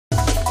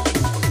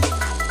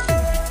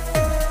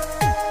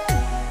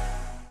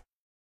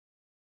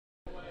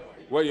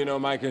Well, you know,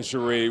 Mike and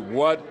Cherie,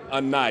 what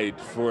a night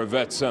for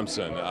Yvette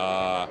Simpson.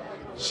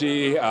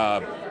 She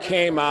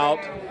came out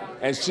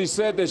and she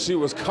said that she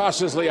was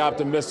cautiously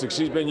optimistic.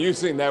 She's been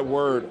using that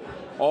word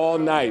all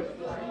night.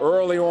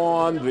 Early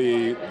on,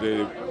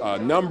 the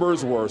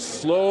numbers were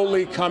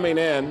slowly coming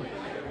in,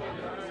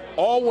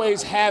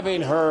 always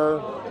having her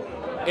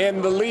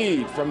in the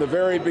lead from the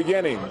very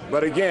beginning.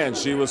 But again,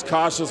 she was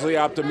cautiously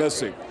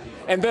optimistic.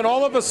 And then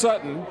all of a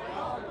sudden,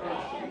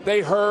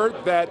 they heard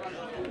that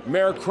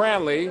Mayor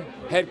Cranley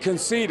had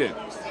conceded,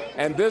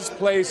 and this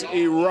place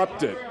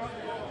erupted.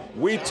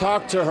 We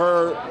talked to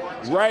her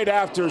right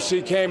after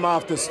she came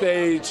off the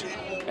stage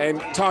and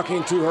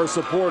talking to her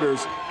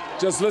supporters.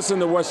 Just listen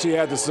to what she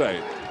had to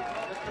say.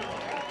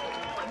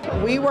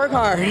 We work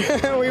hard.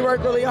 We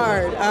work really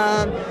hard.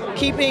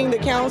 Keeping the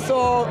council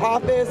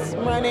office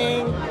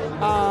running.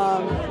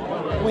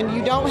 When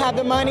you don't have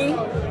the money,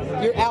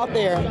 you're out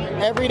there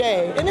every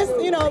day. And it's,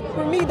 you know,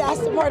 for me, that's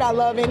the part I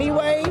love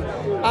anyway.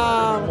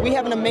 We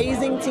have an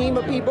amazing team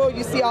of people.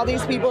 You see all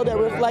these people that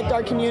reflect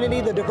our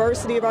community, the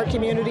diversity of our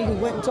community, who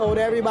went and told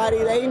everybody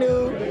they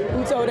knew,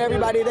 who told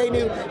everybody they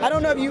knew. I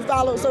don't know if you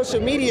followed social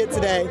media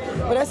today,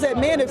 but I said,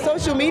 man, if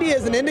social media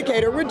is an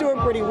indicator, we're doing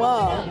pretty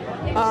well.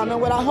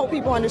 And what I hope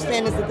people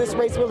understand is that this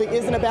race really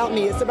isn't about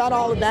me. It's about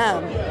all of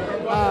them.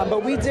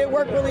 But we did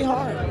work really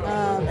hard,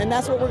 and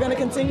that's what we're going to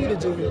continue to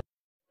do.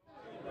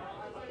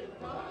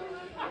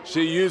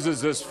 She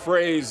uses this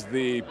phrase,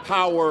 the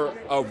power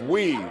of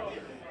we,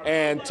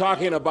 and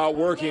talking about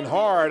working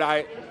hard.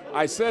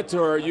 I said to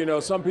her, you know,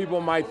 some people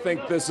might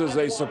think this is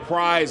a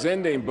surprise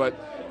ending, but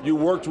you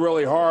worked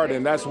really hard,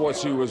 and that's what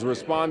she was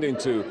responding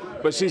to.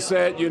 But she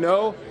said, you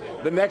know,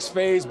 the next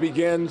phase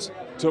begins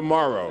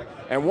tomorrow.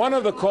 And one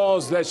of the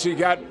calls that she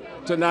got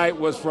tonight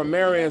was from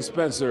Marion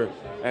Spencer,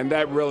 and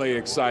that really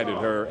excited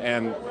her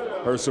and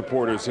her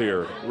supporters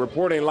here.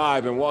 Reporting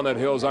live in Walnut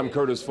Hills, I'm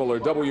Curtis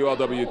Fuller,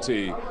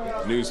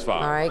 WLWT News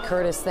 5. All right,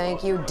 Curtis,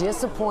 thank you.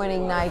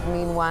 Disappointing night,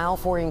 meanwhile,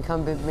 for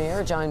incumbent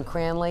Mayor John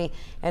Cranley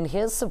and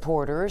his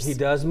supporters. He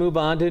does move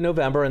on to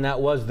November, and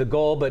that was the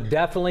goal, but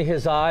definitely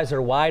his eyes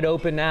are wide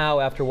open now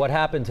after what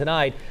happened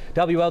tonight.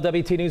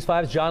 WLWT News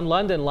 5's John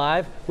London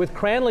live with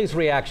Cranley's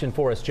reaction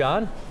for us.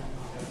 John?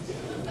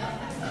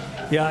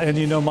 Yeah, and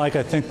you know, Mike,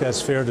 I think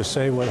that's fair to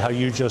say how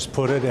you just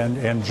put it,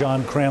 and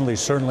John Cranley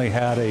certainly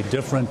had a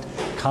different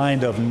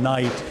kind of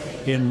night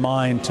in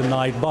mind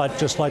tonight, but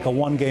just like a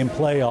one-game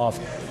playoff,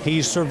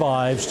 he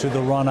survives to the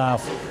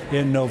runoff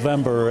in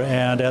November.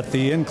 And at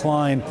the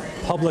Incline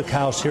Public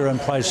House here in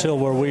Price Hill,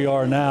 where we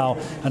are now,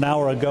 an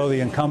hour ago, the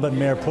incumbent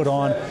mayor put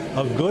on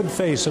a good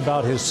face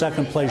about his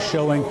second place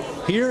showing.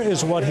 Here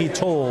is what he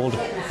told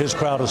his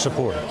crowd of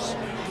supporters.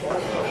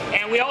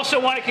 We also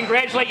want to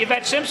congratulate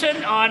Yvette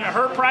Simpson on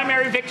her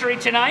primary victory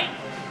tonight.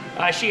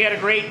 She had a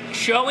great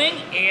showing,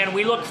 and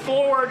we look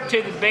forward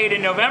to the debate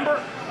in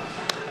November.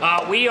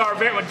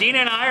 Dina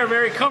and I are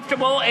very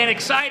comfortable and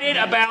excited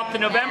about the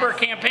November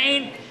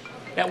campaign,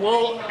 that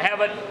we'll have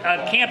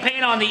a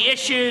campaign on the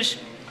issues,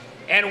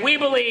 and we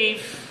believe,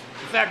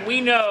 in fact,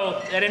 we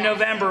know that in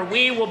November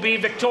we will be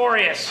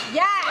victorious.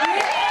 Yeah.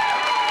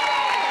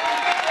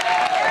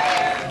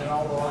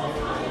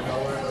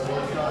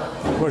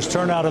 Of course,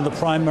 turnout in the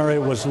primary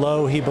was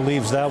low. He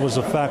believes that was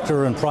a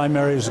factor, and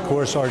primaries, of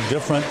course, are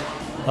different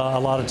a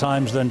lot of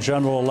times than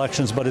general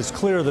elections. But it's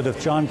clear that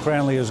if John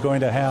Cranley is going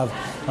to have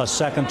a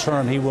second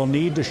term, he will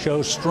need to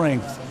show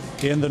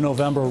strength in the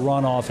November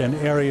runoff in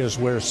areas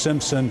where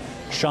Simpson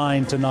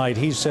shined tonight.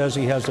 He says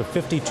he has a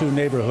 52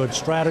 neighborhood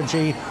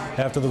strategy.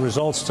 After the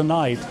results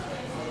tonight,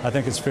 I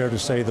think it's fair to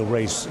say the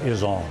race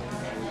is on.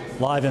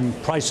 Live in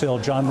Price Hill,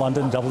 John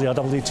London,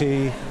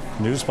 WLWT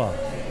News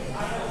 5.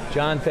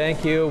 John,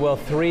 thank you. Well,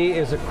 3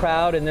 is a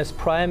crowd in this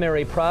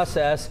primary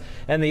process,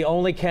 and the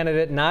only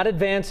candidate not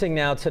advancing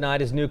now tonight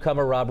is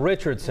newcomer Rob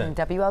Richardson.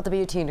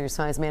 WLWT News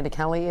 5's Amanda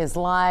Kelly is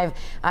live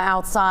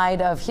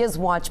outside of his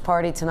watch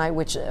party tonight,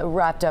 which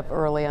wrapped up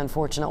early,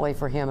 unfortunately,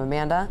 for him.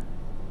 Amanda?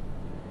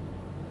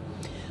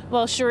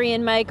 Well, Cherie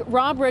and Mike,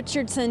 Rob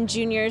Richardson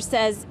Jr.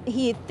 says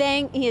he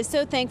is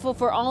so thankful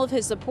for all of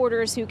his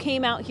supporters who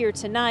came out here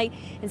tonight,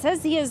 and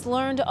says he has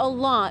learned a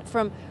lot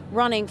from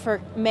running for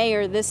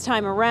mayor this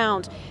time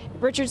around.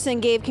 Richardson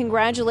gave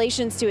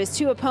congratulations to his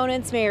 2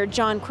 opponents, Mayor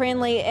John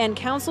Cranley and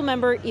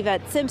Councilmember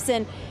Yvette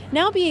Simpson.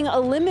 Now being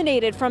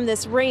eliminated from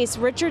this race,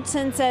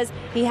 Richardson says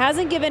he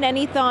hasn't given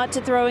any thought to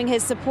throwing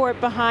his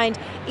support behind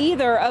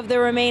either of the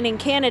remaining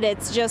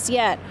candidates just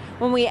yet.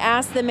 When we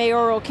asked the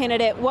mayoral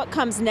candidate what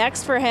comes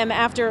next for him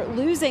after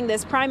losing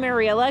this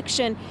primary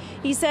election,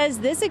 he says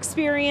this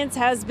experience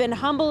has been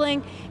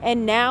humbling,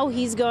 and now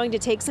he's going to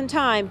take some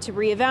time to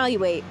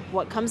reevaluate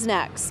what comes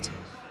next.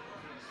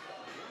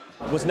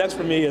 What's next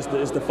for me is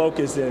the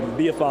focus and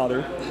be a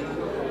father,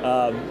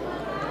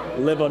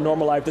 live a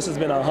normal life. This has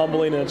been a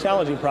humbling and a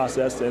challenging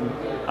process, and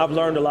I've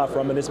learned a lot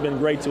from it. It's been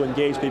great to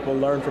engage people,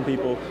 learn from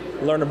people,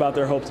 learn about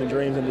their hopes and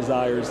dreams and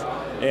desires.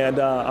 And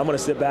I'm going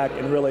to sit back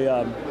and really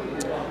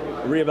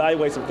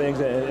reevaluate some things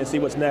and see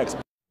what's next.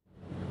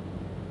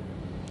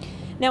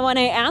 Now, when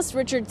I asked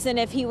Richardson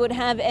if he would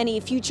have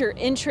any future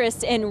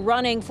interest in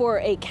running for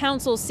a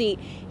council seat,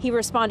 he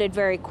responded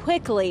very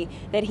quickly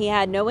that he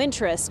had no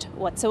interest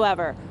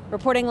whatsoever.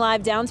 Reporting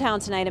live downtown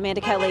tonight, Amanda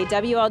Kelly,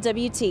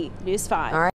 WLWT News 5. All right.